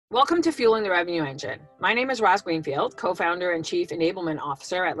Welcome to Fueling the Revenue Engine. My name is Roz Greenfield, co-founder and chief enablement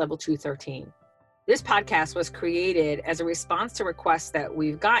officer at Level 213. This podcast was created as a response to requests that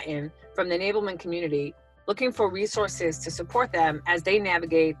we've gotten from the enablement community looking for resources to support them as they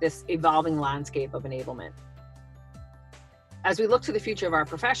navigate this evolving landscape of enablement. As we look to the future of our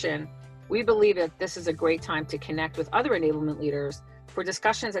profession, we believe that this is a great time to connect with other enablement leaders for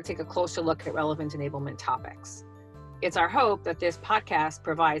discussions that take a closer look at relevant enablement topics. It's our hope that this podcast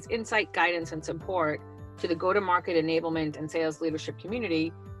provides insight, guidance, and support to the go-to-market enablement and sales leadership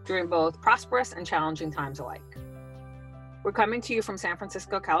community during both prosperous and challenging times alike. We're coming to you from San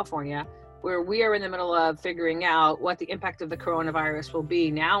Francisco, California, where we are in the middle of figuring out what the impact of the coronavirus will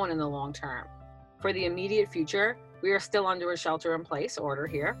be now and in the long term. For the immediate future, we are still under a shelter-in-place order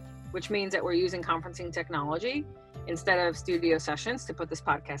here, which means that we're using conferencing technology instead of studio sessions to put this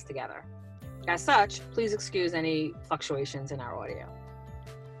podcast together. As such, please excuse any fluctuations in our audio.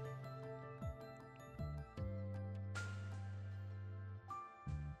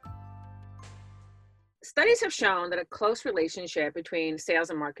 Studies have shown that a close relationship between sales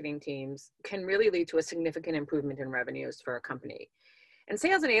and marketing teams can really lead to a significant improvement in revenues for a company. And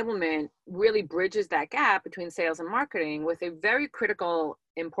sales enablement really bridges that gap between sales and marketing with a very critical,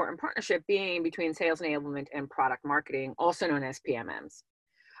 important partnership being between sales enablement and product marketing, also known as PMMs.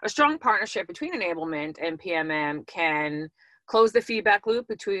 A strong partnership between enablement and PMM can close the feedback loop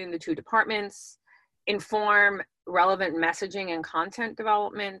between the two departments, inform relevant messaging and content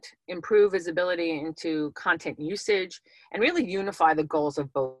development, improve visibility into content usage, and really unify the goals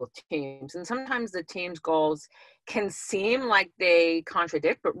of both teams. And sometimes the team's goals can seem like they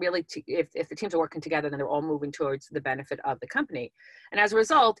contradict, but really if the teams are working together, then they're all moving towards the benefit of the company. And as a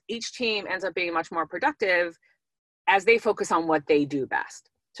result, each team ends up being much more productive as they focus on what they do best.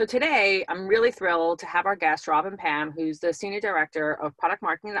 So today, I'm really thrilled to have our guest, Robin Pam, who's the Senior Director of Product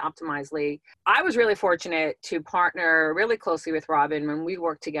Marketing at Optimizely. I was really fortunate to partner really closely with Robin when we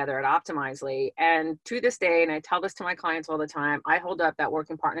worked together at Optimizely. And to this day, and I tell this to my clients all the time, I hold up that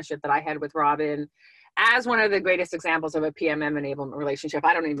working partnership that I had with Robin as one of the greatest examples of a PMM enablement relationship.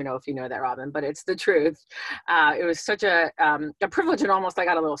 I don't even know if you know that, Robin, but it's the truth. It was such a privilege, and almost I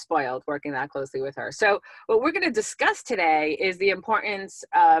got a little spoiled working that closely with her. So what we're going to discuss today is the importance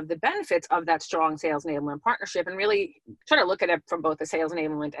of the benefits of that strong sales enablement partnership, and really try to look at it from both the sales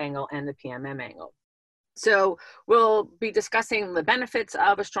enablement angle and the PMM angle. So we'll be discussing the benefits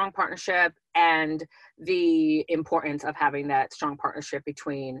of a strong partnership and the importance of having that strong partnership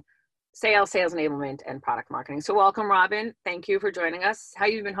between sales enablement, and product marketing. So welcome, Robin. Thank you for joining us. How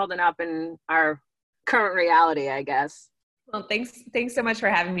you been holding up in our current reality, I guess? Well, thanks so much for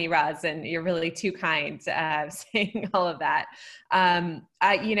having me, Roz, and you're really too kind saying all of that. I'm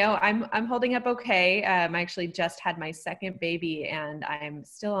holding up okay. I actually just had my second baby, and I'm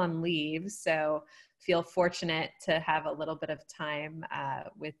still on leave, so feel fortunate to have a little bit of time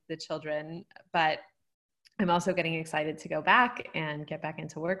with the children, but I'm also getting excited to go back and get back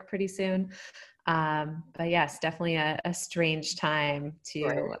into work pretty soon. But yes, definitely a strange time to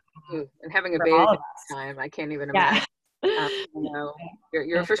right. And having a baby at this time, I can't even imagine.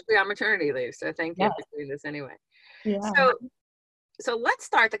 You're officially on maternity leave, so thank you for doing this anyway. Yeah. So let's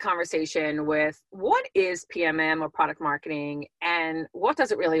start the conversation with what is PMM or product marketing, and what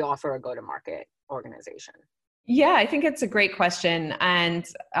does it really offer a go-to-market organization? Yeah, I think it's a great question. And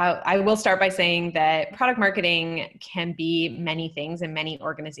I will start by saying that product marketing can be many things in many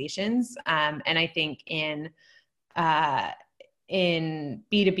organizations. And I think in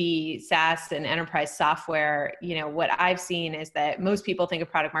B2B, SaaS, and enterprise software, what I've seen is that most people think of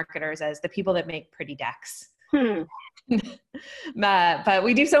product marketers as the people that make pretty decks. But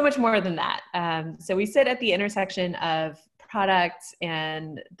we do so much more than that. So we sit at the intersection of product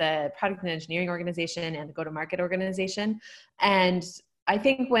and the product and engineering organization and the go-to-market organization. And I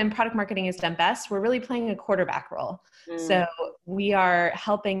think when product marketing is done best, we're really playing a quarterback role. So we are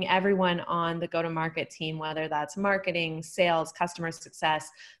helping everyone on the go-to-market team, whether that's marketing, sales, customer success,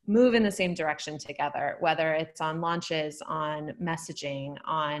 move in the same direction together, whether it's on launches, on messaging,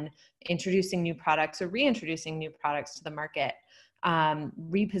 on introducing new products or reintroducing new products to the market,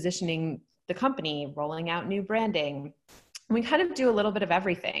 repositioning the company, rolling out new branding. We kind of do a little bit of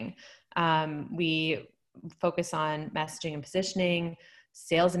everything. We focus on messaging and positioning,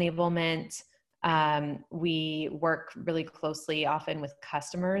 sales enablement. We work really closely often with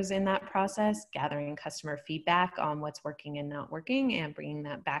customers in that process, gathering customer feedback on what's working and not working and bringing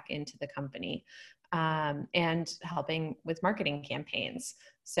that back into the company, and helping with marketing campaigns.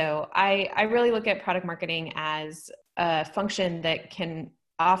 So I really look at product marketing as a function that can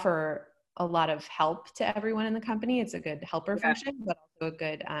offer a lot of help to everyone in the company. It's a good helper function, but also a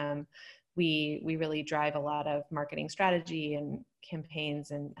good, we really drive a lot of marketing strategy and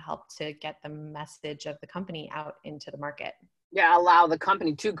campaigns and help to get the message of the company out into the market. Yeah, allow the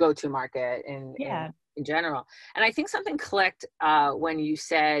company to go to market in general. And I think something clicked when you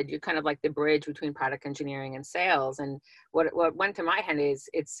said you're kind of like the bridge between product engineering and sales. And what went to my head is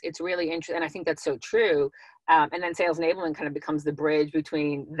it's really interesting. And I think that's so true. And then sales enablement kind of becomes the bridge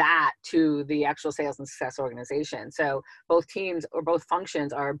between that to the actual sales and success organization. So both teams or both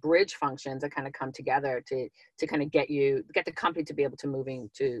functions are bridge functions that kind of come together to kind of get the company to be able to moving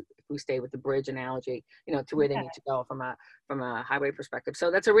to, if we stay with the bridge analogy, you know, to where they need to go from a highway perspective. So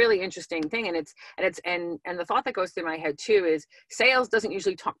that's a really interesting thing. And the thought that goes through my head too is sales doesn't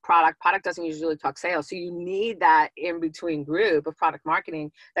usually talk product doesn't usually talk sales. So you need that in between group of product marketing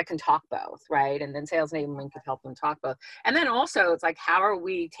that can talk both, right? And then sales enablement can help them talk both. And then also it's like, how are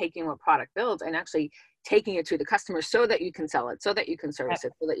we taking what product builds and actually taking it to the customer so that you can sell it, so that you can service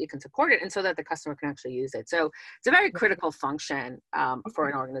it, so that you can support it, and so that the customer can actually use it. So it's a very critical function for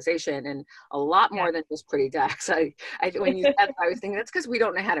an organization, and a lot more than just pretty decks. When you said that, I was thinking that's because we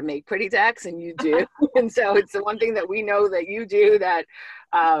don't know how to make pretty decks, and you do. And so it's the one thing that we know that you do that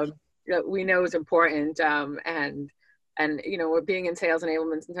we know is important. And you know, we're being in sales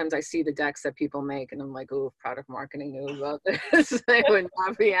enablement, sometimes I see the decks that people make and I'm like, oh, product marketing knew about this. They would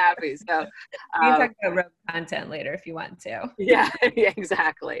not be happy. So we can talk about road content later if you want to. Yeah,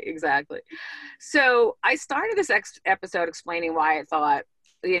 exactly. So I started this episode explaining why I thought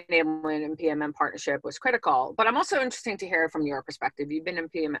the enablement and PMM partnership was critical, but I'm also interested to hear from your perspective. You've been in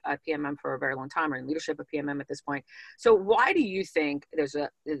PMM for a very long time, or in leadership of PMM at this point. So why do you think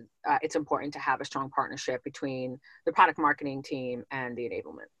it's important to have a strong partnership between the product marketing team and the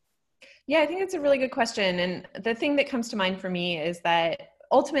enablement? Yeah, I think it's a really good question. And the thing that comes to mind for me is that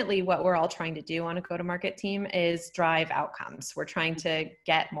ultimately what we're all trying to do on a go-to-market team is drive outcomes. We're trying to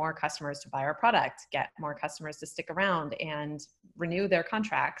get more customers to buy our product, get more customers to stick around and renew their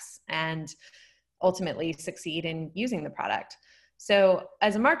contracts, and ultimately succeed in using the product. So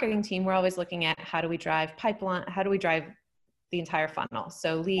as a marketing team, we're always looking at how do we drive pipeline, how do we drive the entire funnel?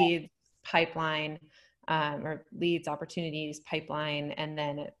 So leads, pipeline, or leads, opportunities, pipeline, and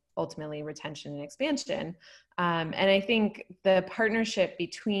then ultimately retention and expansion. And I think the partnership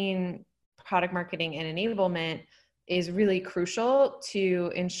between product marketing and enablement is really crucial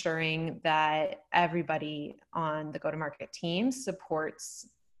to ensuring that everybody on the go-to-market team supports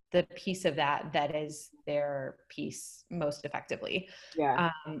the piece of that is their piece most effectively. Yeah.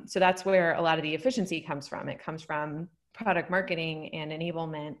 So that's where a lot of the efficiency comes from. It comes from product marketing and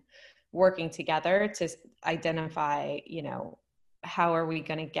enablement working together to identify, you know, how are we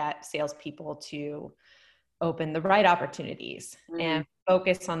going to get salespeople to open the right opportunities and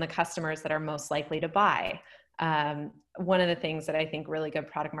focus on the customers that are most likely to buy. One of the things that I think really good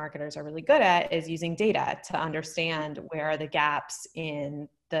product marketers are really good at is using data to understand where are the gaps in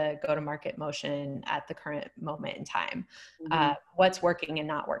the go-to-market motion at the current moment in time, what's working and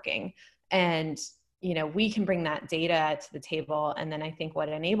not working. And, you know, we can bring that data to the table. And then I think what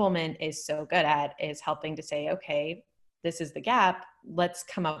enablement is so good at is helping to say, okay, this is the gap. Let's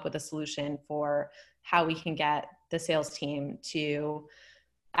come up with a solution for how we can get the sales team to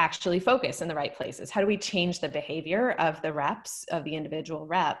actually focus in the right places. How do we change the behavior of the reps, of the individual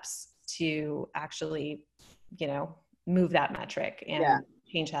reps, to actually, you know, move that metric and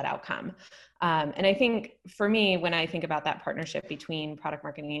change that outcome? And I think for me, when I think about that partnership between product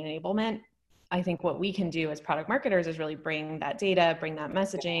marketing and enablement, I think what we can do as product marketers is really bring that data, bring that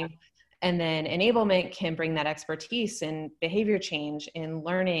messaging, and then enablement can bring that expertise in behavior change, in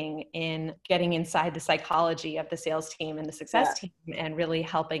learning, in getting inside the psychology of the sales team and the success team, and really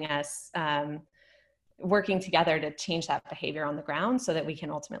helping us working together to change that behavior on the ground so that we can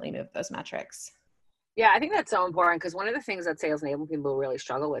ultimately move those metrics. Yeah, I think that's so important, because one of the things that sales enablement people really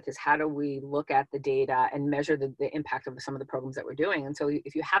struggle with is how do we look at the data and measure the impact of some of the programs that we're doing. And so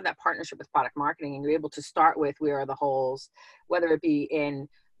if you have that partnership with product marketing and you're able to start with where are the holes, whether it be in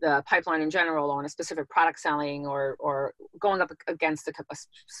the pipeline in general, or on a specific product selling, or going up against a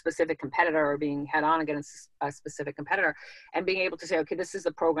specific competitor, or being head on against a specific competitor, and being able to say, okay, this is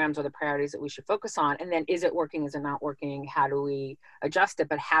the programs or the priorities that we should focus on. And then is it working? Is it not working? How do we adjust it?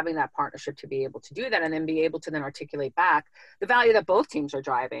 But having that partnership to be able to do that, and then be able to then articulate back the value that both teams are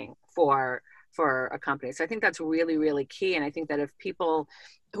driving for a company. So I think that's really, really key. And I think that if people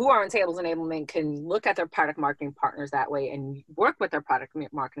who are in sales enablement can look at their product marketing partners that way and work with their product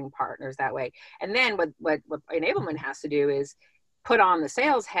marketing partners that way. And then what enablement has to do is put on the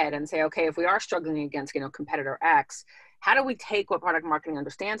sales head and say, okay, if we are struggling against, you know, competitor X, how do we take what product marketing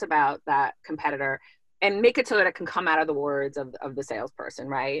understands about that competitor and make it so that it can come out of the words of the salesperson,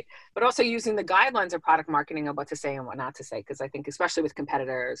 right? But also using the guidelines of product marketing of what to say and what not to say, because I think especially with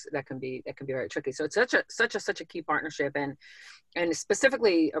competitors that can be very tricky. So it's such a key partnership, and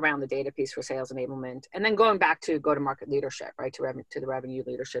specifically around the data piece for sales enablement, and then going back to go-to-market leadership, right, to the revenue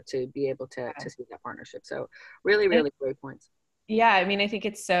leadership to be able to see that partnership. So really great points. Yeah, I mean, I think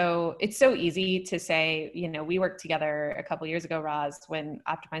it's so easy to say, you know, we worked together a couple of years ago, Roz, when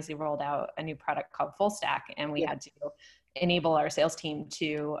Optimizely rolled out a new product called Full Stack, and we had to enable our sales team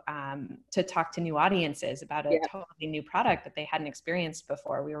to talk to new audiences about a totally new product that they hadn't experienced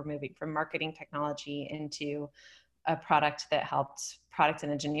before. We were moving from marketing technology into a product that helped product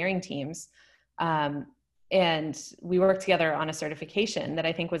and engineering teams. And we worked together on a certification that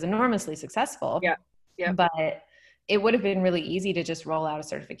I think was enormously successful. But it would have been really easy to just roll out a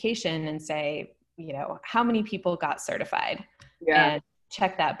certification and say, you know, how many people got certified and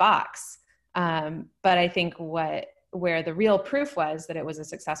check that box. But I think where the real proof was that it was a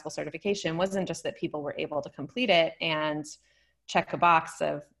successful certification wasn't just that people were able to complete it and check a box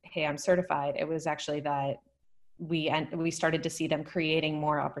of, hey, I'm certified. It was actually that we started to see them creating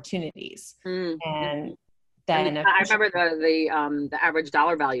more opportunities. And then I remember the average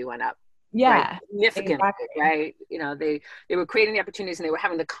dollar value went up. Yeah, right? Significantly, right? You know, they were creating the opportunities and they were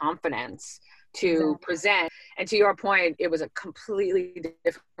having the confidence to present. And to your point, it was a completely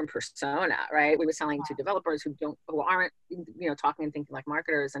different persona, right? We were selling to developers who aren't, you know, talking and thinking like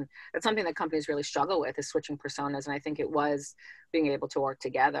marketers. And that's something that companies really struggle with, is switching personas. And I think it was being able to work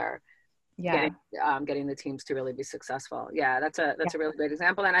together. Getting the teams to really be successful. Yeah, that's a really great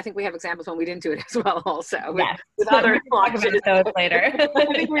example. And I think we have examples when we didn't do it as well also with other launches. Those later. I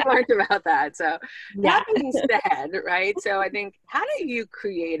think we learned about that. So that being said, right? So I think, how do you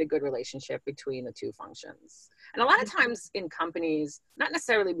create a good relationship between the two functions? And a lot of times in companies, not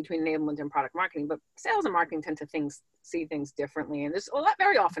necessarily between enablement and product marketing, but sales and marketing tend to see things differently. And there's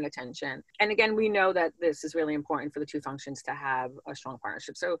very often a tension. And again, we know that this is really important for the two functions to have a strong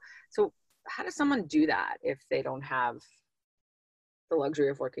partnership. So how does someone do that if they don't have the luxury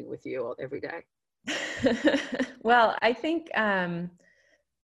of working with you every day? Well, I think,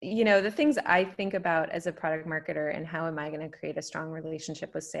 you know, the things I think about as a product marketer and how am I going to create a strong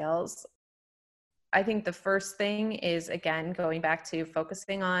relationship with sales, I think the first thing is, again, going back to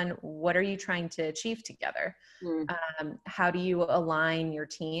focusing on what are you trying to achieve together? How do you align your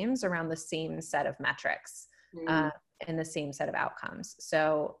teams around the same set of metrics? And the same set of outcomes.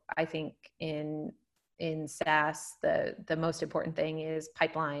 So I think in SaaS, the most important thing is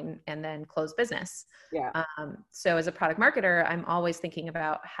pipeline and then close business. So as a product marketer, I'm always thinking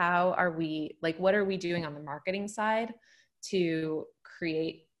about what are we doing on the marketing side to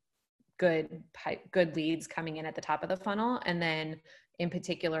create good leads coming in at the top of the funnel, and then in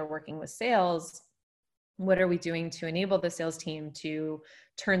particular working with sales, what are we doing to enable the sales team to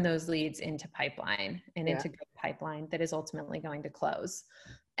turn those leads into pipeline and into good pipeline that is ultimately going to close?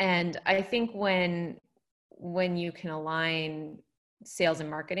 And I think when you can align sales and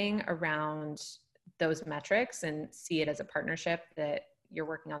marketing around those metrics and see it as a partnership, that you're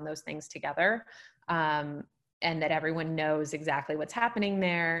working on those things together, and that everyone knows exactly what's happening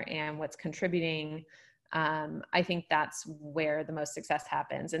there and what's contributing, I think that's where the most success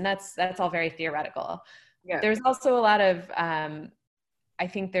happens. And that's all very theoretical. There's also a lot of, I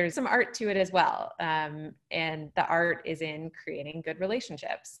think there's some art to it as well. And the art is in creating good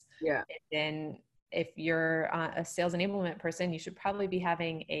relationships. And if you're a sales enablement person, you should probably be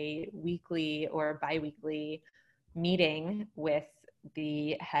having a weekly or bi-weekly meeting with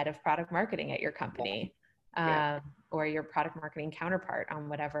the head of product marketing at your company. Or your product marketing counterpart on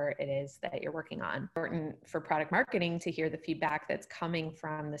whatever it is that you're working on. Important for product marketing to hear the feedback that's coming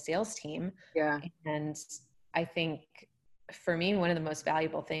from the sales team. And I think for me, one of the most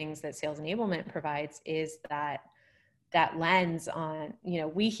valuable things that sales enablement provides is that lens on, you know,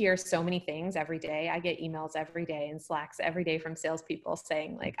 we hear so many things every day. I get emails every day and Slacks every day from salespeople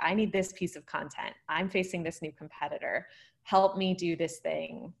saying like, I need this piece of content. I'm facing this new competitor. Help me do this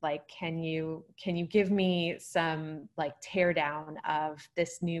thing. Like, can you give me some like tear down of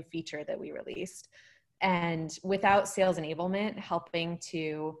this new feature that we released? And without sales enablement helping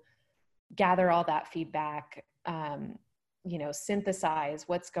to gather all that feedback, you know, synthesize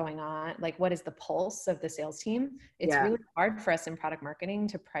what's going on, like what is the pulse of the sales team? It's really hard for us in product marketing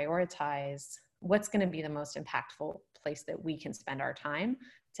to prioritize what's going to be the most impactful place that we can spend our time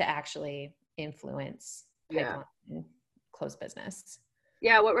to actually influence pipeline and close business.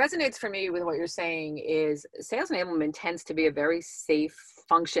 Yeah, what resonates for me with what you're saying is sales enablement tends to be a very safe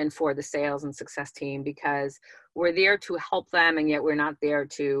function for the sales and success team because we're there to help them, and yet we're not there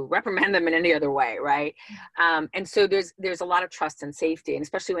to reprimand them in any other way, right? And so there's a lot of trust and safety, and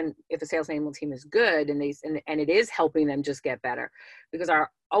especially when if the sales enablement team is good and and it is helping them just get better, because our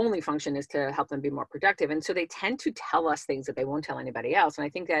only function is to help them be more productive, and so they tend to tell us things that they won't tell anybody else, and I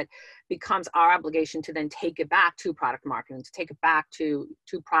think that becomes our obligation to then take it back to product marketing, to take it back to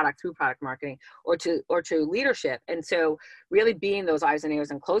product through product marketing, or to leadership. And so really being those eyes and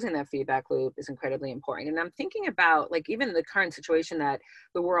ears and closing that feedback loop is incredibly important. And I'm thinking about like even the current situation that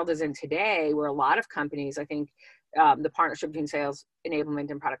the world is in today, where a lot of companies, I think the partnership between sales enablement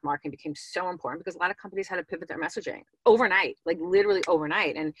and product marketing became so important because a lot of companies had to pivot their messaging overnight, like literally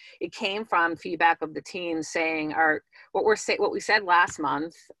overnight. And it came from feedback of the team saying, what we said last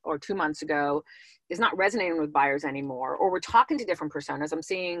month or 2 months ago is not resonating with buyers anymore, or we're talking to different personas. I'm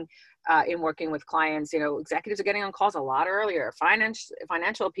seeing in working with clients, executives are getting on calls a lot earlier.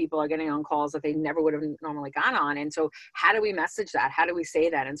 Financial people are getting on calls that they never would have normally gone on. And so how do we message that? How do we say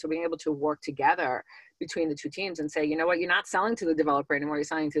that? And so being able to work together between the two teams and say, you know what, you're not selling to the developer anymore, you're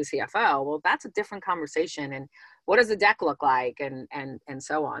selling to the CFO. Well, that's a different conversation. And what does the deck look like? And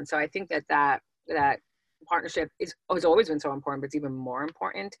so on. So I think that partnership has always been so important, but it's even more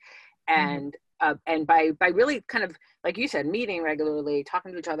important. And by really kind of, like you said, meeting regularly,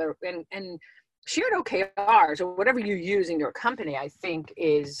 talking to each other, and shared OKRs or whatever you use in your company, I think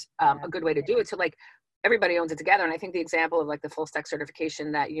is a good way to do it. So like everybody owns it together. And I think the example of like the full stack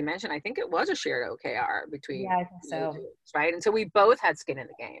certification that you mentioned, I think it was a shared OKR between, I think so. Right? And so we both had skin in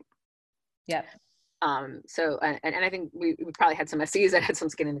the game. Yep. So, and I think we probably had some SEs that had some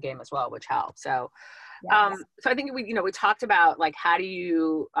skin in the game as well, which helped. So, so I think we talked about like, how do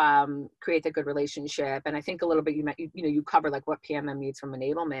you create that good relationship? And I think a little bit, you covered like what PMM needs from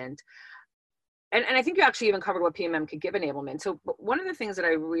enablement. And I think you actually even covered what PMM could give enablement. So one of the things that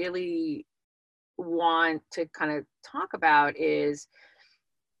I really want to kind of talk about is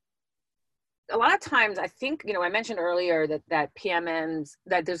a lot of times I think, I mentioned earlier that PMMs,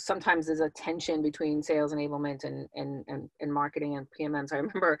 that there's sometimes a tension between sales enablement and marketing and PMMs. I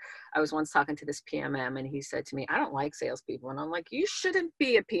remember I was once talking to this PMM and he said to me, I don't like salespeople. And I'm like, you shouldn't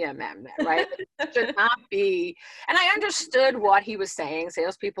be a PMM then, right? It should not be. And I understood what he was saying.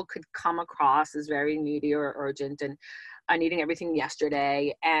 Salespeople could come across as very needy or urgent and needing everything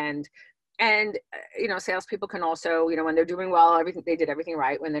yesterday. And salespeople can also, when they're doing well, they did everything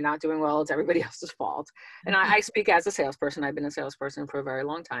right. When they're not doing well, it's everybody else's fault. And I speak as a salesperson. I've been a salesperson for a very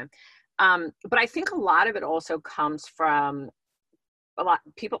long time. But I think a lot of it also comes from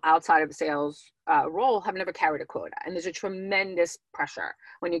people outside of the sales role have never carried a quota. And there's a tremendous pressure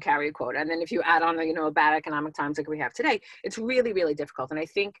when you carry a quota. And then if you add on, a bad economic times like we have today, it's really, really difficult. And I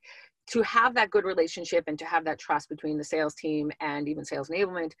think to have that good relationship and to have that trust between the sales team and even sales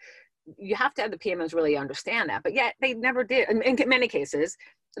enablement, you have to have the PMMs really understand that, but yet they never did. In many cases,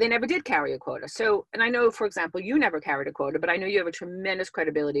 they never did carry a quota. So, and I know, for example, you never carried a quota, but I know you have a tremendous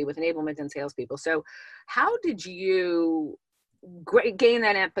credibility with enablement and salespeople. So how did you gain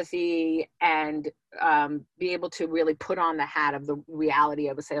that empathy and be able to really put on the hat of the reality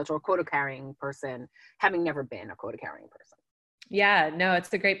of a sales or a quota carrying person, having never been a quota carrying person? Yeah, no,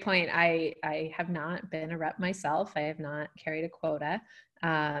 it's a great point. I have not been a rep myself. I have not carried a quota.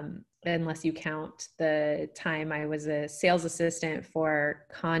 Unless you count the time I was a sales assistant for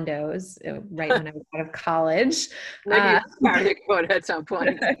condos right when I was out of college. Maybe you carried a quota at some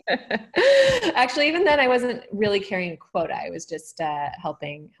point. Actually, even then I wasn't really carrying a quota. I was just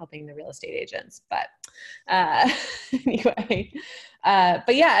helping the real estate agents. But anyway,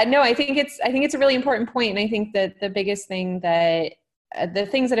 but yeah, no, I think it's a really important point. And I think that the biggest thing that the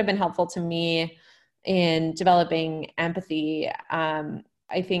things that have been helpful to me in developing empathy,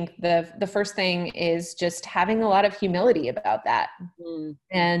 I think the first thing is just having a lot of humility about that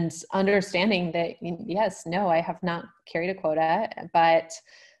and understanding that, yes, no, I have not carried a quota, but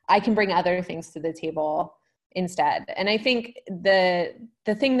I can bring other things to the table instead. And I think the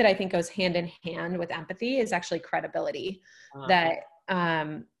thing that I think goes hand in hand with empathy is actually credibility. That,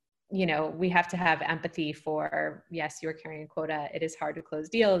 we have to have empathy for, yes, you're carrying a quota. It is hard to close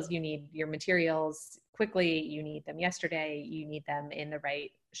deals. You need your materials quickly. You need them yesterday. You need them in the right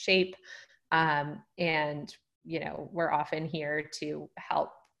shape. And, we're often here to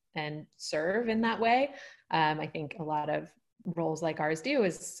help and serve in that way. I think a lot of roles like ours do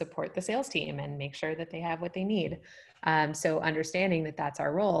is support the sales team and make sure that they have what they need. So understanding that that's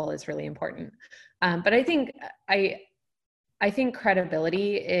our role is really important. But I think I think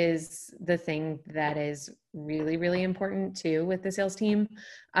credibility is the thing that is really, really important too with the sales team.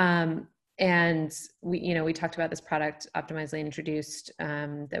 And we talked about this product Optimizely introduced,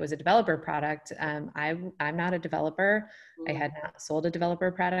 that was a developer product. I'm not a developer. I had not sold a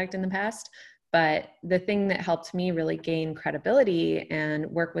developer product in the past, but the thing that helped me really gain credibility and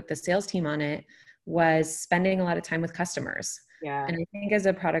work with the sales team on it was spending a lot of time with customers. Yeah. And I think as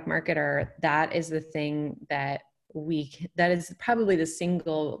a product marketer, that is the thing that is probably the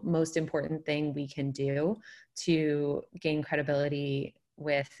single most important thing we can do to gain credibility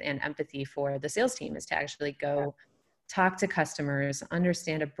with and empathy for the sales team, is to actually go talk to customers,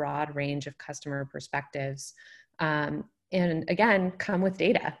 understand a broad range of customer perspectives, and again, come with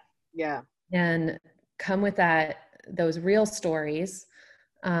data. Yeah. And come with those real stories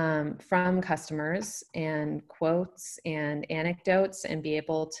from customers and quotes and anecdotes, and be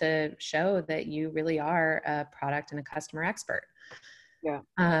able to show that you really are a product and a customer expert. Yeah.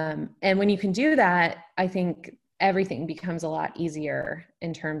 And when you can do that, I think everything becomes a lot easier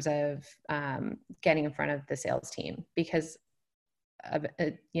in terms of getting in front of the sales team, because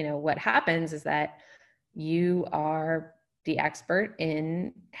what happens is that you are the expert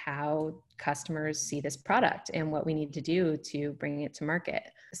in how customers see this product and what we need to do to bring it to market.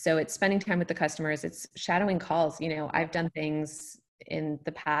 So it's spending time with the customers, it's shadowing calls. I've done things in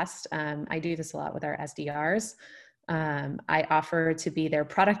the past. I do this a lot with our SDRs. I offer to be their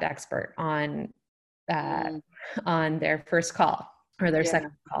product expert on their first call or their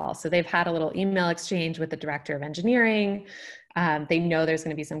second call. So they've had a little email exchange with the director of engineering. They know there's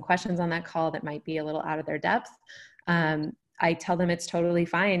going to be some questions on that call that might be a little out of their depth. I tell them it's totally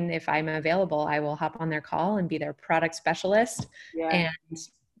fine. If I'm available, I will hop on their call and be their product specialist and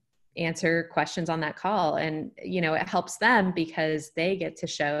answer questions on that call. And, it helps them because they get to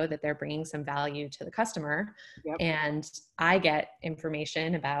show that they're bringing some value to the customer. And I get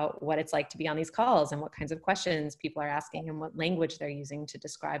information about what it's like to be on these calls and what kinds of questions people are asking and what language they're using to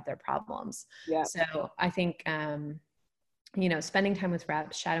describe their problems. So I think, spending time with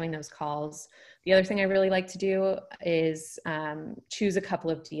reps, shadowing those calls. The other thing I really like to do is choose a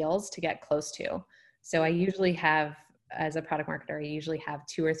couple of deals to get close to. So I usually have, as a product marketer, I usually have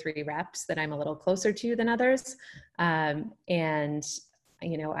 2 or 3 reps that I'm a little closer to than others. And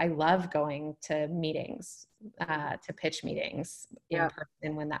I love going to meetings, to pitch meetings in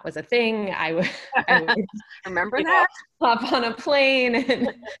person when that was a thing. I would remember that? Hop on a plane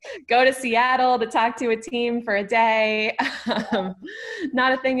and go to Seattle to talk to a team for a day.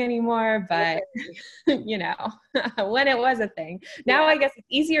 Not a thing anymore, but when it was a thing. Now I guess it's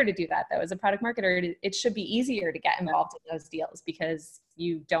easier to do that though. As a product marketer, it should be easier to get involved in those deals because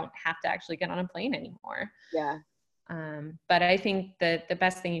you don't have to actually get on a plane anymore. But I think that the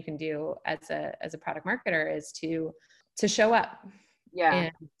best thing you can do as a product marketer is to show up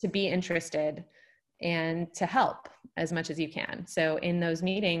and to be interested and to help as much as you can. So in those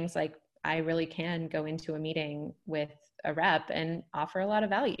meetings, like I really can go into a meeting with a rep and offer a lot of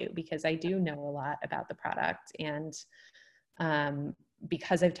value because I do know a lot about the product. And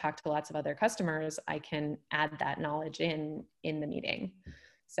because I've talked to lots of other customers, I can add that knowledge in the meeting.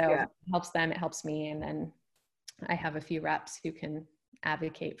 So it helps them, it helps me. And then I have a few reps who can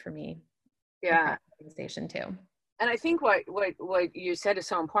advocate for me. The organization too. And I think what you said is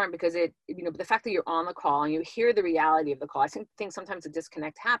so important because the fact that you're on the call and you hear the reality of the call, I think sometimes a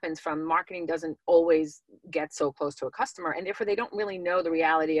disconnect happens from marketing doesn't always get so close to a customer. And therefore they don't really know the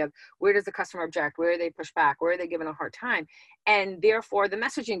reality of where does the customer object, where are they push back, where are they given a hard time? And therefore the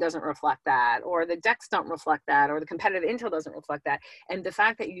messaging doesn't reflect that, or the decks don't reflect that, or the competitive intel doesn't reflect that. And the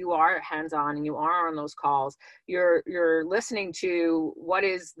fact that you are hands-on and you are on those calls, you're listening to what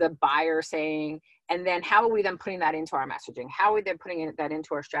is the buyer saying, and then how are we then putting that into our messaging? How are we then putting that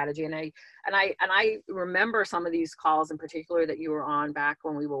into our strategy? And I remember some of these calls in particular that you were on back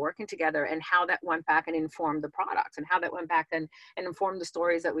when we were working together, and how that went back and informed the product, and how that went back and informed the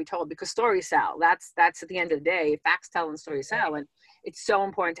stories that we told, because stories sell. That's at the end of the day, facts tell and stories sell. And it's so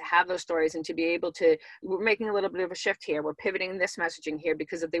important to have those stories and to be able to, we're making a little bit of a shift here. We're pivoting this messaging here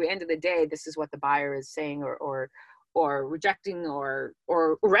because at the end of the day, this is what the buyer is saying or rejecting or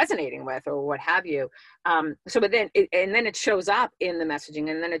resonating with, or what have you. But then it shows up in the messaging,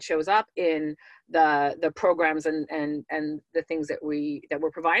 and then it shows up in the programs and the things that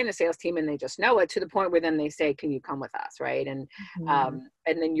we're providing the sales team, and they just know it to the point where then they say, can you come with us? Right. And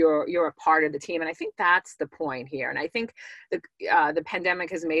then you're a part of the team. And I think that's the point here. And I think the pandemic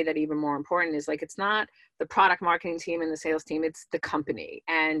has made that even more important, is like, it's not the product marketing team and the sales team, it's the company.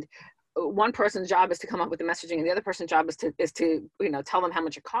 And one person's job is to come up with the messaging and the other person's job is to tell them how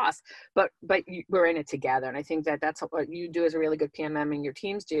much it costs, but we're in it together. And I think that that's what you do as a really good PMM and your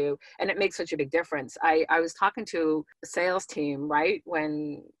teams do, and it makes such a big difference. I was talking to a sales team right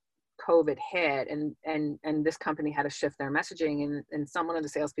when COVID hit, and this company had to shift their messaging, and one of the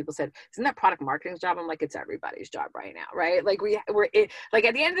salespeople said, "Isn't that product marketing's job?" I'm like, "It's everybody's job right now, right? Like we're in, like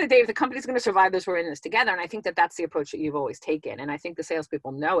at the end of the day, if the company's going to survive this, we're in this together." And I think that that's the approach that you've always taken, and I think the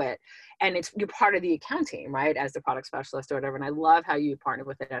salespeople know it, and you're part of the account team, right, as the product specialist or whatever. And I love how you partner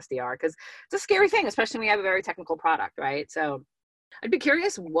with an SDR, because it's a scary thing, especially when we have a very technical product, right? So I'd be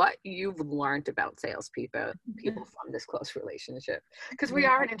curious what you've learned about salespeople from this close relationship, because we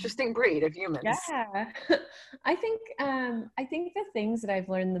are an interesting breed of humans. Yeah, I think the things that I've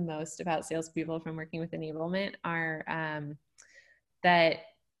learned the most about salespeople from working with enablement are that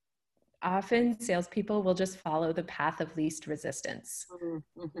often salespeople will just follow the path of least resistance,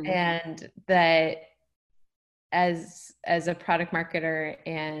 Mm-hmm. and that as a product marketer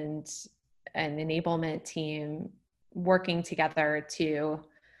and an enablement team working together to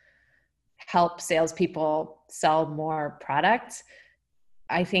help salespeople sell more product,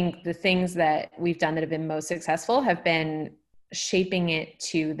 I think the things that we've done that have been most successful have been shaping it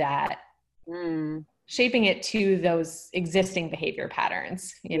to those existing behavior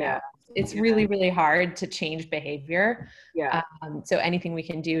patterns. You know, it's really, really hard to change behavior. Yeah. So anything we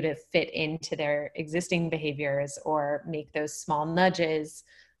can do to fit into their existing behaviors or make those small nudges,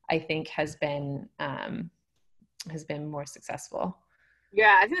 I think has been more successful.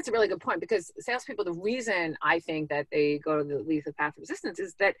 Yeah, I think that's a really good point, because salespeople, the reason I think that they go to the least path of resistance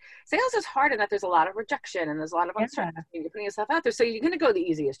is that sales is hard and that there's a lot of rejection and there's a lot of uncertainty. You're putting yourself out there. So you're going to go the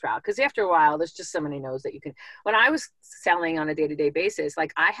easiest route, because after a while, there's just so many no's that you can. When I was selling on a day-to-day basis,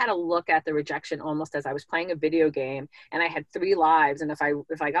 like I had to look at the rejection almost as I was playing a video game and I had 3 lives. And if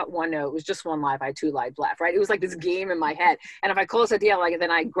I got 1 no, it was just 1 life. I had 2 lives left, right? It was like this game in my head. And if I closed a deal, like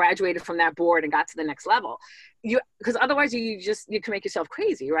then I graduated from that board and got to the next level. Because otherwise you can make yourself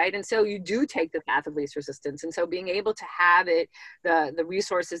crazy, right? And so you do take the path of least resistance. And so being able to have the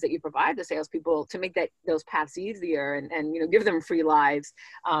resources that you provide the salespeople to make those paths easier and give them free lives,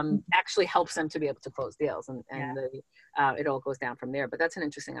 actually helps them to be able to close deals, and it all goes down from there. But that's an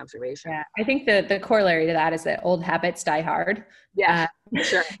interesting observation. Yeah, I think the corollary to that is that old habits die hard. Yeah,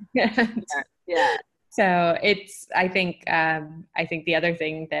 sure. Yeah. So I think the other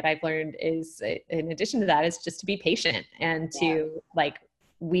thing that I've learned is, in addition to that, is just to be patient and to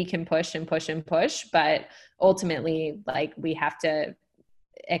we can push and push and push, but ultimately we have to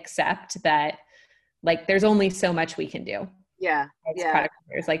accept that there's only so much we can do. Yeah. As product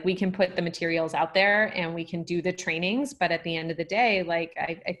marketers. We can put the materials out there and we can do the trainings, but at the end of the day,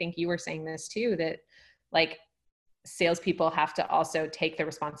 I think you were saying this too, that salespeople have to also take the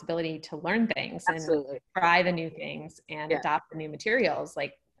responsibility to learn things. Absolutely. And try the new things and adopt the new materials.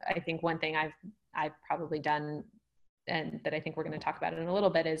 I think one thing I've probably done, and that I think we're going to talk about in a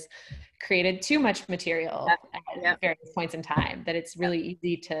little bit, is created too much material at various points in time, that it's really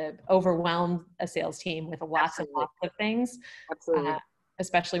easy to overwhelm a sales team with lots of things. Absolutely.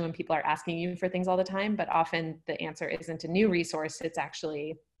 Especially when people are asking you for things all the time, but often the answer isn't a new resource. It's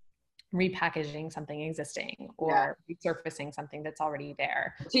actually repackaging something existing or resurfacing something that's already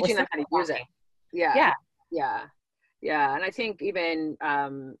there. Teaching them how to use it. Yeah. And I think even,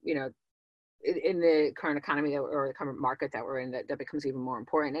 in the current economy or the current market that we're in, that becomes even more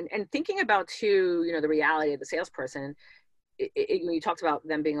important. And thinking about too, the reality of the salesperson, when you talked about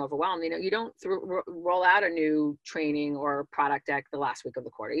them being overwhelmed, you don't roll out a new training or product deck the last week of the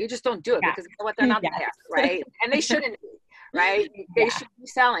quarter. You just don't do it because you know what, they're not there, right? And they shouldn't be, right? They should be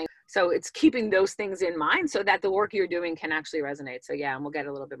selling. So it's keeping those things in mind so that the work you're doing can actually resonate. So and we'll get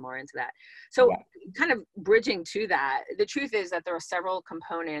a little bit more into that. So kind of bridging to that, the truth is that there are several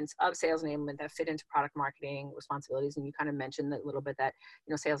components of sales enablement that fit into product marketing responsibilities. And you kind of mentioned a little bit that,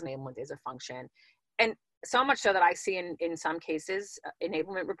 sales enablement is a function. And so much so that I see in some cases,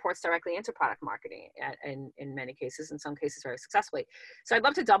 enablement reports directly into product marketing, in many cases, in some cases very successfully. So I'd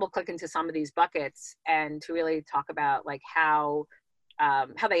love to double click into some of these buckets and to really talk about how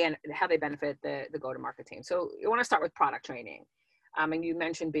they benefit the go-to-market team. So you want to start with product training. And you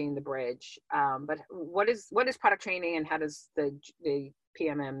mentioned being the bridge, but what is product training, and how does the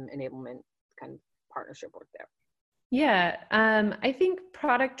PMM enablement kind of partnership work there? Yeah, I think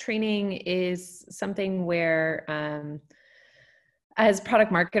product training is something where, as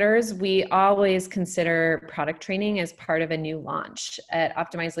product marketers, we always consider product training as part of a new launch. At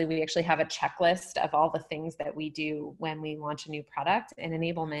Optimizely, we actually have a checklist of all the things that we do when we launch a new product, and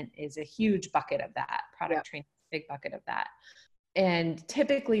enablement is a huge bucket of that. Product training is a big bucket of that. and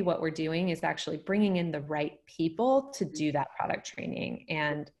typically what we're doing is actually bringing in the right people to do that product training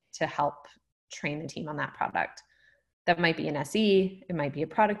and to help train the team on that product. That might be an SE, it might be a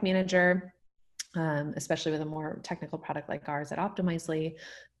product manager, especially with a more technical product like ours at Optimizely.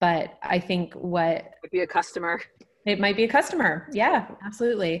 But I think Could be a customer. It might be a customer. Yeah,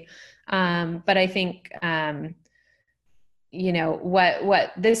 absolutely. But I think,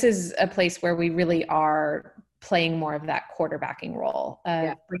 what this is a place where we really are playing more of that quarterbacking role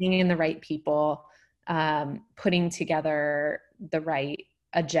of bringing in the right people, putting together the right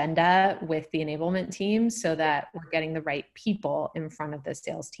agenda with the enablement team so that we're getting the right people in front of the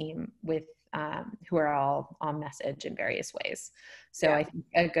sales team with who are all on message in various ways. So I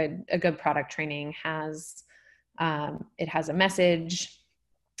think a good product training has it has a message.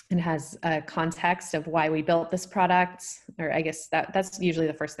 It has a context of why we built this product, or I guess that's usually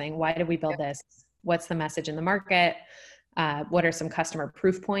the first thing. Why did we build this? What's the message in the market? What are some customer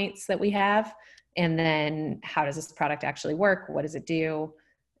proof points that we have? And then how does this product actually work? What does it do?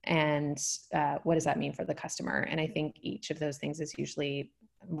 And what does that mean for the customer? And I think each of those things is usually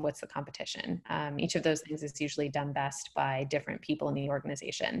what's the competition. Each of those things is usually done best by different people in the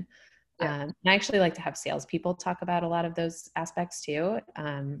organization. And I actually like to have salespeople talk about a lot of those aspects too.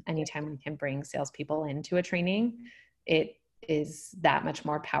 Anytime we can bring salespeople into a training, it is that much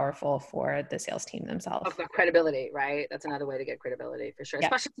more powerful for the sales team themselves. Of the credibility, right? That's another way to get credibility for sure.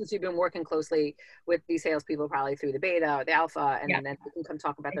 Especially since you've been working closely with these salespeople probably through the beta or the alpha, and then they can come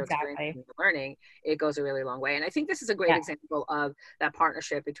talk about their experience and learning. It goes a really long way. And I think this is a great example of that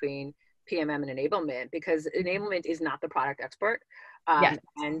partnership between PMM and enablement, because enablement is not the product expert.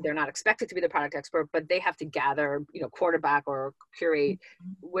 And they're not expected to be the product expert, but they have to gather, quarterback or curate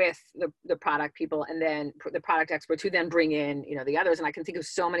with the product people, and then the product experts who then bring in, the others. And I can think of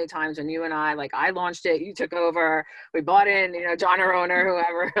so many times when you and I launched it, you took over, we bought in, John or owner,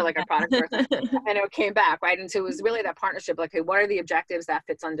 whoever, like a product person, and it came back, right? And so it was really that partnership, like, hey, what are the objectives that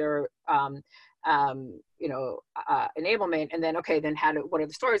fits under, enablement, and then, then what are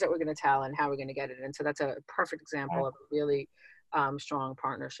the stories that we're going to tell and how we're going to get it? And so that's a perfect example of really strong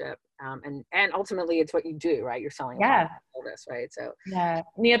partnership. And ultimately it's what you do, right? You're selling a service, right? So and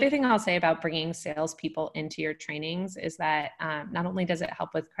the other thing I'll say about bringing salespeople into your trainings is that not only does it help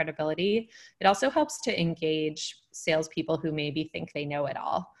with credibility, it also helps to engage salespeople who maybe think they know it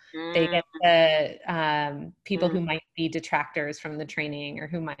all. They get the people who might be detractors from the training, or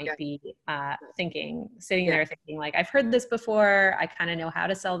who might be sitting there thinking like, I've heard this before. I kind of know how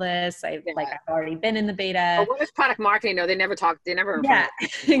to sell this. I've already been in the beta. But what is product marketing? No, they never talk. They never. Yeah,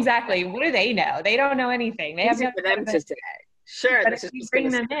 exactly. What do they know? They don't know anything. They have nothing for them to say. Sure. But if you bring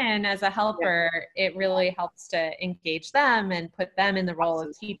them in as a helper, it really helps to engage them and put them in the role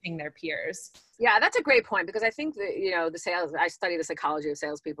of teaching their peers. Yeah, that's a great point, because I think that, the sales, I study the psychology of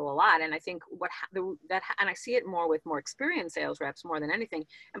salespeople a lot. And I think and I see it more with more experienced sales reps more than anything.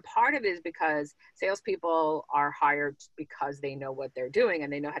 And part of it is because salespeople are hired because they know what they're doing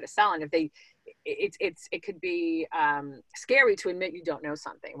and they know how to sell. And if it could be scary to admit you don't know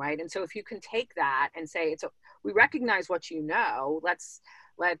something, right? And so if you can take that and say, we recognize what you know, let's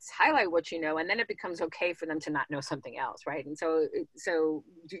highlight what you know, and then it becomes okay for them to not know something else, right? And so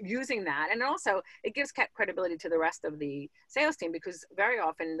using that, and also it gives credibility to the rest of the sales team, because very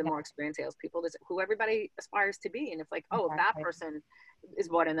often the more experienced salespeople is who everybody aspires to be. And if if that person is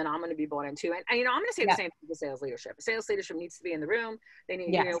bought in, then I'm going to be bought in too. And I'm going to say the same thing with sales leadership. Sales leadership needs to be in the room. They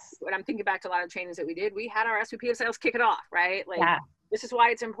need, when I'm thinking back to a lot of trainings that we did, we had our SVP of sales kick it off, right? This is why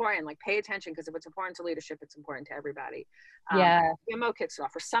it's important. Pay attention, because if it's important to leadership, it's important to everybody. PMO kicks it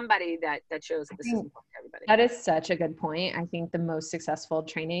off, for somebody that shows that this is important to everybody. That is such a good point. I think the most successful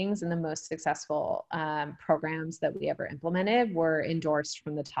trainings and the most successful programs that we ever implemented were endorsed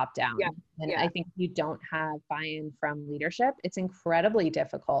from the top down. I think if you don't have buy-in from leadership, it's incredibly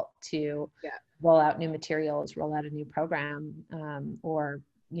difficult to roll out new materials, roll out a new program, or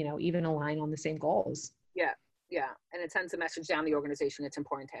even align on the same goals. Yeah. And it sends a message down the organization. It's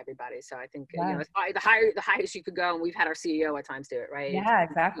important to everybody. So I think, the highest you could go, and we've had our CEO at times do it, right? Yeah,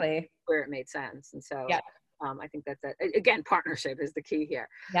 exactly. Where it made sense. And so I think that's again, partnership is the key here.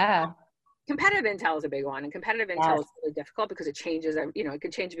 Yeah. Competitive intel is a big one, and competitive intel is really difficult because it changes. It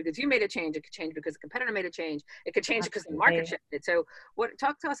could change because you made a change. It could change because the competitor made a change. It could change because the market shifted. So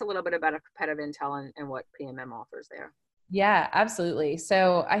talk to us a little bit about a competitive intel and what PMM offers there. Yeah, absolutely.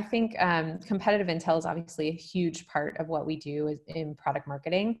 So I think competitive intel is obviously a huge part of what we do in product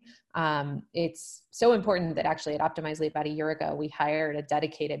marketing. It's so important that actually at Optimizely about a year ago, we hired a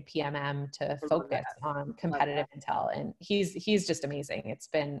dedicated PMM to focus on competitive intel. And he's just amazing. It's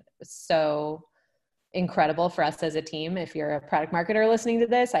been so incredible for us as a team. If you're a product marketer listening to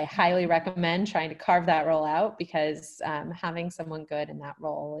this, I highly recommend trying to carve that role out, because having someone good in that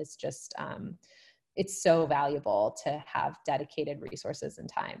role is just, it's so valuable to have dedicated resources and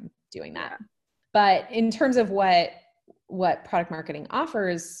time doing that. Yeah. But in terms of what product marketing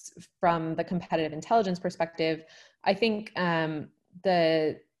offers from the competitive intelligence perspective, I think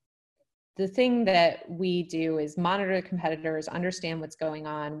the thing that we do is monitor the competitors, understand what's going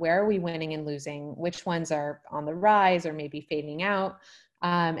on, where are we winning and losing, which ones are on the rise or maybe fading out.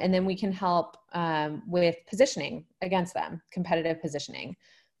 And then we can help with positioning against them, competitive positioning.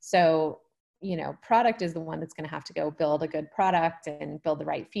 So, product is the one that's going to have to go build a good product and build the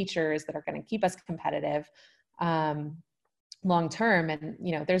right features that are going to keep us competitive long term. And,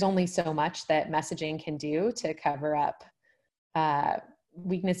 there's only so much that messaging can do to cover up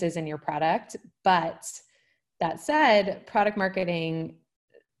weaknesses in your product. But that said, product marketing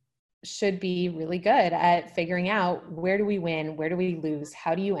should be really good at figuring out, where do we win? Where do we lose?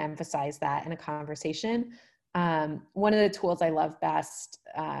 How do you emphasize that in a conversation? One of the tools I love best,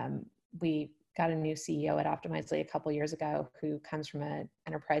 we got a new CEO at Optimizely a couple years ago who comes from an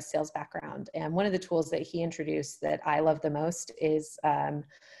enterprise sales background. And one of the tools that he introduced that I love the most is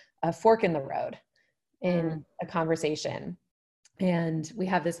a fork in the road in a conversation. And we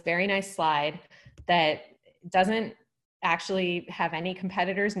have this very nice slide that doesn't actually have any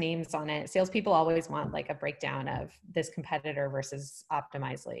competitors' names on it. Salespeople always want like a breakdown of this competitor versus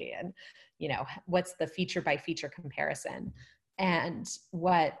Optimizely, and what's the feature by feature comparison. And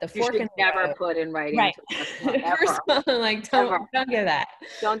what the fork in the never road, put in writing. right? First of all, like don't do that.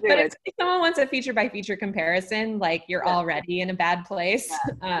 Don't do but it. If someone wants a feature by feature comparison, like you're already in a bad place.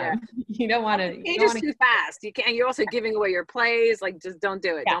 You don't want to. You just too fast. You can't. You're also giving away your plays. Like, just don't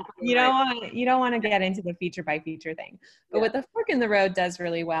do it. Yeah. Don't. You don't want to get into the feature by feature thing. But what the fork in the road does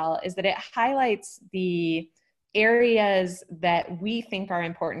really well is that it highlights the areas that we think are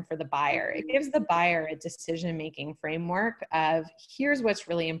important for the buyer. It gives the buyer a decision-making framework of, here's what's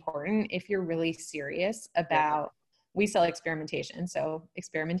really important if you're really serious about, we sell experimentation. So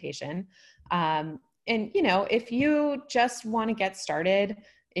experimentation. And, if you just want to get started,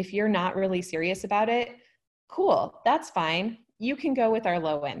 if you're not really serious about it, cool, that's fine. You can go with our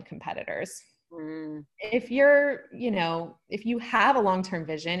low-end competitors. If you're, if you have a long-term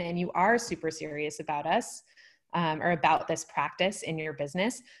vision and you are super serious about us, or about this practice in your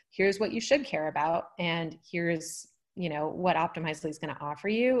business, here's what you should care about. And here's, what Optimizely is going to offer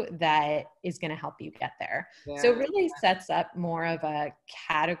you that is going to help you get there. Yeah. So it really sets up more of a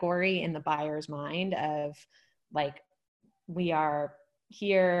category in the buyer's mind of like, we are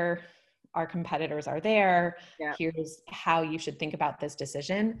here, our competitors are there. Yeah. Here's how you should think about this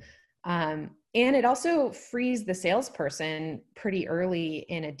decision. And it also frees the salesperson pretty early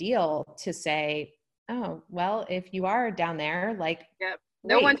in a deal to say, oh, well, if you are down there, like,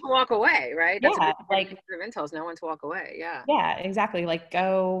 no one to walk away, right? That's a big part of Intel's no one to walk away. Yeah. Yeah, exactly. Like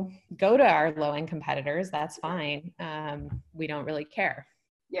go to our low end competitors. That's fine. We don't really care.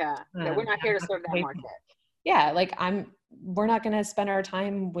 Yeah. We're not here to serve that market. Yeah. Like we're not going to spend our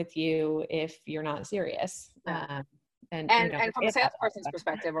time with you if you're not serious. Yeah. And from a salesperson's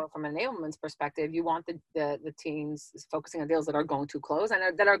perspective, or from an enablement's perspective, you want the teams focusing on deals that are going to close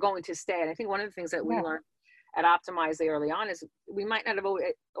and that are going to stay. And I think one of the things that we learned at Optimizely early on is we might not have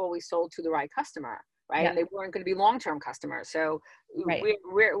always sold to the right customer, right? Yeah. And they weren't going to be long-term customers. So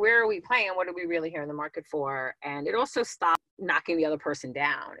where are we playing? What are we really here in the market for? And it also stopped knocking the other person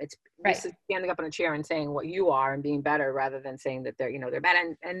down. It's standing up in a chair and saying what you are and being better, rather than saying that they're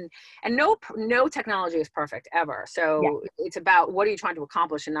bad. And no technology is perfect ever. So it's about what are you trying to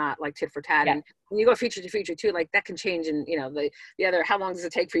accomplish, and not like tit for tat. Yeah. And when you go feature to feature too, like that can change. And the other, how long does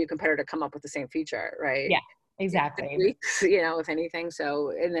it take for your competitor to come up with the same feature, right? Yeah. Exactly. Weeks, if anything.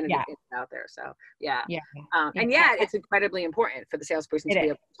 So, and then it's out there. So, it's incredibly important for the salesperson to be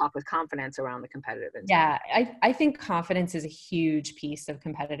able to talk with confidence around the competitive intel. Yeah, I think confidence is a huge piece of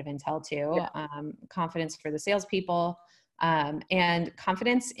competitive intel too. Yeah. Confidence for the salespeople, and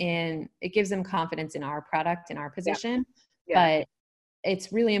confidence it gives them confidence in our product and our position. Yeah. But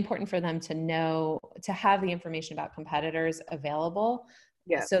it's really important for them to have the information about competitors available,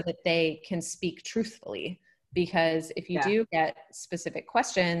 so that they can speak truthfully. Because if you do get specific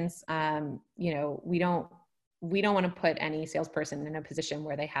questions, we don't want to put any salesperson in a position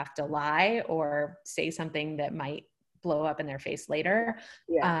where they have to lie or say something that might blow up in their face later.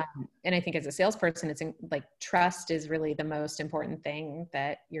 Yeah. And I think as a salesperson, it's like trust is really the most important thing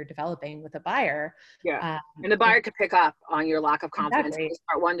that you're developing with a buyer. Yeah. And the buyer could pick up on your lack of confidence. Exactly. And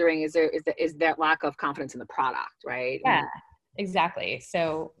start wondering, is that lack of confidence in the product, right? Yeah, exactly.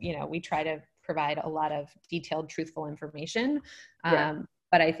 So, we try to provide a lot of detailed, truthful information. Yeah.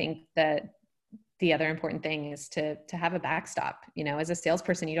 But I think that the other important thing is to have a backstop. You know, as a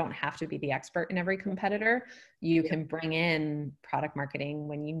salesperson, you don't have to be the expert in every competitor. You can bring in product marketing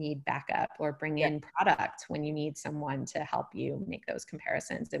when you need backup, or bring in product when you need someone to help you make those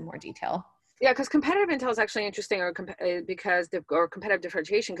comparisons in more detail. Yeah, because competitive intel is actually interesting, or competitive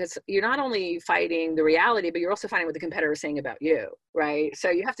differentiation, because you're not only fighting the reality, but you're also finding what the competitor is saying about you, right?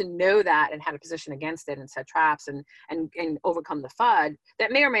 So you have to know that and how to position against it and set traps and overcome the FUD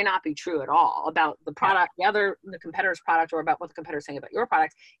that may or may not be true at all about the product, the competitor's product, or about what the competitor is saying about your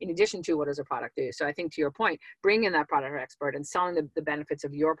product, in addition to what does a product do. So I think, to your point, bring in that product expert and selling the benefits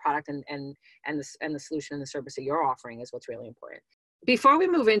of your product and the solution and the service that you're offering is what's really important. Before we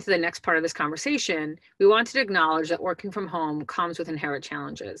move into the next part of this conversation, we wanted to acknowledge that working from home comes with inherent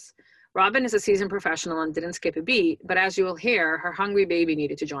challenges. Robin is a seasoned professional and didn't skip a beat, but as you will hear, her hungry baby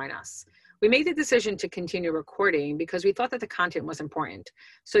needed to join us. We made the decision to continue recording because we thought that the content was important.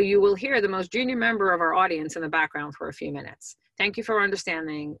 So you will hear the most junior member of our audience in the background for a few minutes. Thank you for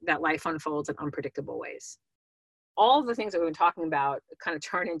understanding that life unfolds in unpredictable ways. All of the things that we've been talking about kind of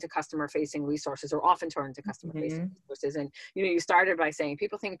turn into customer-facing resources, or often turn into customer-facing resources. And you started by saying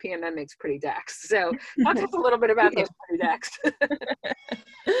people think PMM makes pretty decks. So talk to us a little bit about those pretty decks.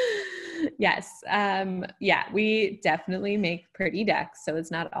 Yes. We definitely make pretty decks. So it's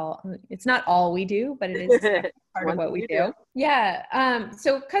not all we do, but it is part of what we do. Yeah.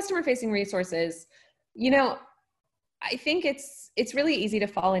 So customer-facing resources, I think it's really easy to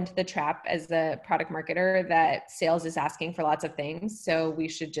fall into the trap as a product marketer that sales is asking for lots of things. So we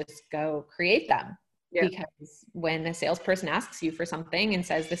should just go create them. Yeah. Because when a salesperson asks you for something and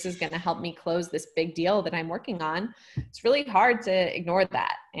says, this is going to help me close this big deal that I'm working on, it's really hard to ignore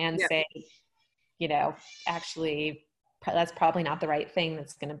that and say, actually, that's probably not the right thing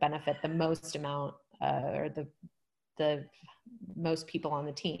that's going to benefit the most amount or the most people on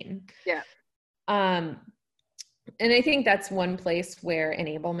the team. Yeah. And I think that's one place where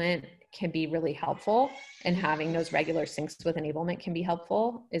enablement can be really helpful, and having those regular syncs with enablement can be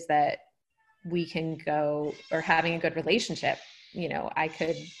helpful, is that we can go, or having a good relationship. I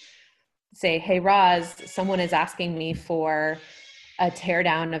could say, hey, Roz, someone is asking me for a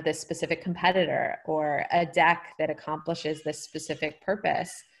teardown of this specific competitor or a deck that accomplishes this specific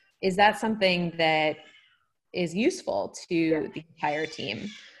purpose. Is that something that is useful to the entire team?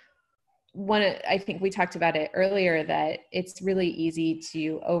 I think we talked about it earlier, that it's really easy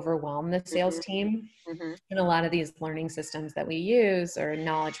to overwhelm the sales team. And a lot of these learning systems that we use, or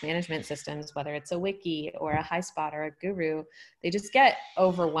knowledge management systems, whether it's a wiki or a HighSpot or a Guru, they just get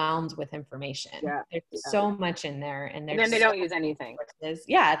overwhelmed with information. There's so much in there, and then they don't use anything.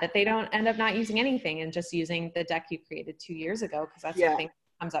 That they don't end up not using anything and just using the deck you created 2 years ago, because that's the thing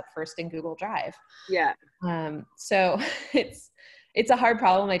that comes up first in Google Drive. So it's a hard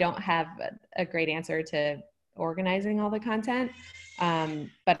problem. I don't have a great answer to organizing all the content.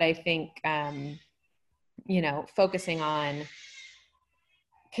 But I think, focusing on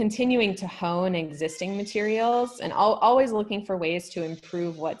continuing to hone existing materials and always looking for ways to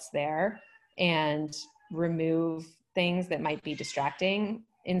improve what's there and remove things that might be distracting,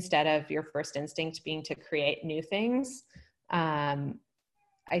 instead of your first instinct being to create new things,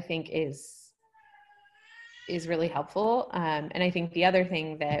 I think is really helpful. And I think the other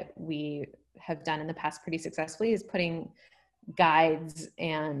thing that we have done in the past pretty successfully is putting guides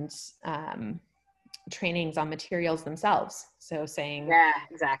and trainings on materials themselves. So saying,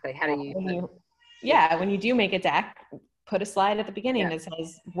 exactly. How do you, when you do make a deck, put a slide at the beginning that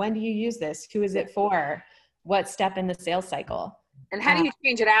says, when do you use this? Who is it for? What step in the sales cycle? And how do you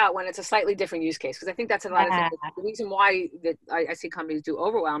change it out when it's a slightly different use case? Because I think that's a lot of things. The reason why that I see companies do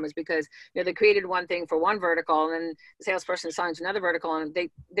overwhelm is because they created one thing for one vertical, and then the salesperson is selling to another vertical, and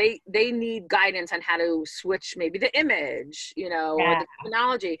they need guidance on how to switch maybe the image, or the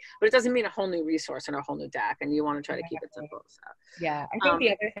terminology, but it doesn't mean a whole new resource and a whole new deck. And you want to try to keep it simple. So. I think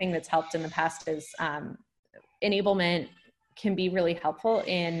the other thing that's helped in the past is enablement can be really helpful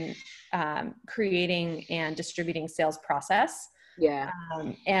in creating and distributing sales process.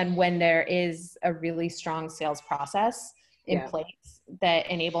 And when there is a really strong sales process in place that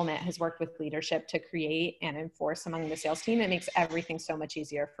enablement has worked with leadership to create and enforce among the sales team, it makes everything so much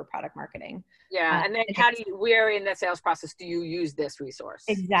easier for product marketing. And then where in the sales process do you use this resource?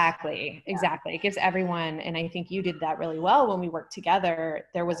 Exactly. It gives everyone, and I think you did that really well when we worked together.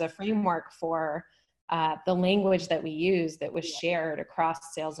 There was a framework for the language that we use that was shared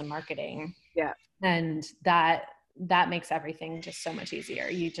across sales and marketing. And that that makes everything just so much easier.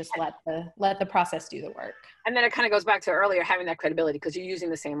 You just let the process do the work. And then it kind of goes back to earlier, having that credibility because you're using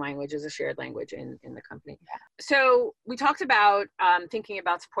the same language as a shared language in the company. Yeah. So we talked about thinking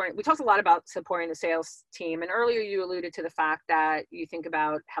about supporting, we talked a lot about supporting the sales team. And earlier you alluded to the fact that you think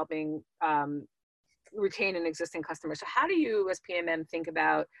about helping retain an existing customer. So how do you as PMM think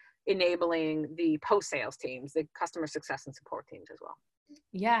about enabling the post-sales teams, the customer success and support teams as well?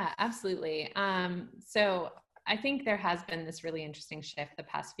 Yeah, absolutely. So I think there has been this really interesting shift the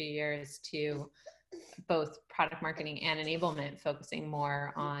past few years to both product marketing and enablement, focusing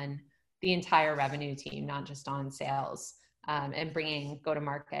more on the entire revenue team, not just on sales, and bringing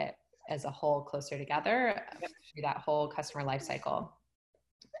go-to-market as a whole closer together through that whole customer lifecycle.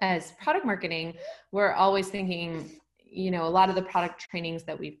 As product marketing, we're always thinking, a lot of the product trainings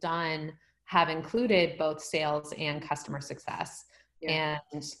that we've done have included both sales and customer success. Yeah.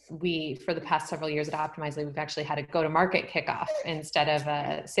 And we, for the past several years at Optimizely, we've actually had a go-to-market kickoff instead of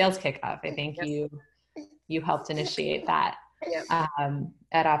a sales kickoff. I think you helped initiate that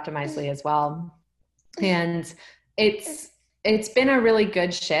at Optimizely as well. And it's been a really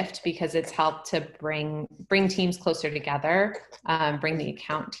good shift because it's helped to bring teams closer together, bring the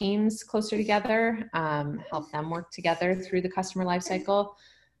account teams closer together, help them work together through the customer lifecycle.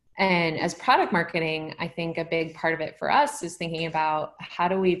 And as product marketing, I think a big part of it for us is thinking about how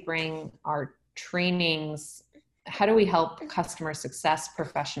do we bring our trainings, how do we help customer success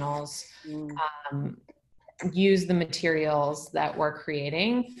professionals use the materials that we're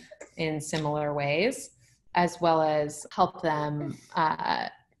creating in similar ways, as well as help them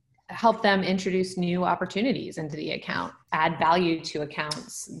introduce new opportunities into the account, add value to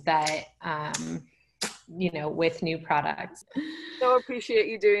accounts that, with new products. So appreciate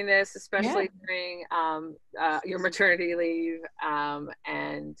you doing this, especially during your maternity leave.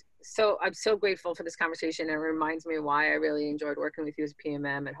 And so I'm so grateful for this conversation. And it reminds me of why I really enjoyed working with you as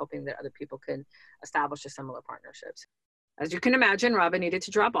PMM and hoping that other people can establish a similar partnerships. As you can imagine, Robin needed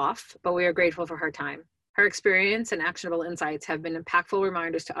to drop off, but we are grateful for her time. Her experience and actionable insights have been impactful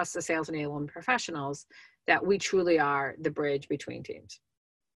reminders to us, the sales enablement professionals, that we truly are the bridge between teams.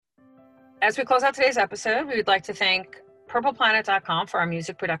 As we close out today's episode, we would like to thank purpleplanet.com for our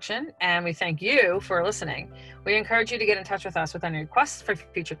music production, and we thank you for listening. We encourage you to get in touch with us with any requests for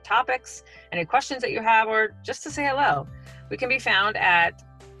future topics, any questions that you have, or just to say hello. We can be found at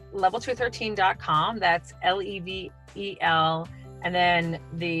level213.com. That's LEVEL, and then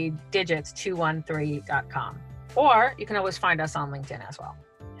the digits 213.com. Or you can always find us on LinkedIn as well.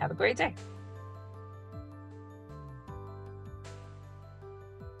 Have a great day.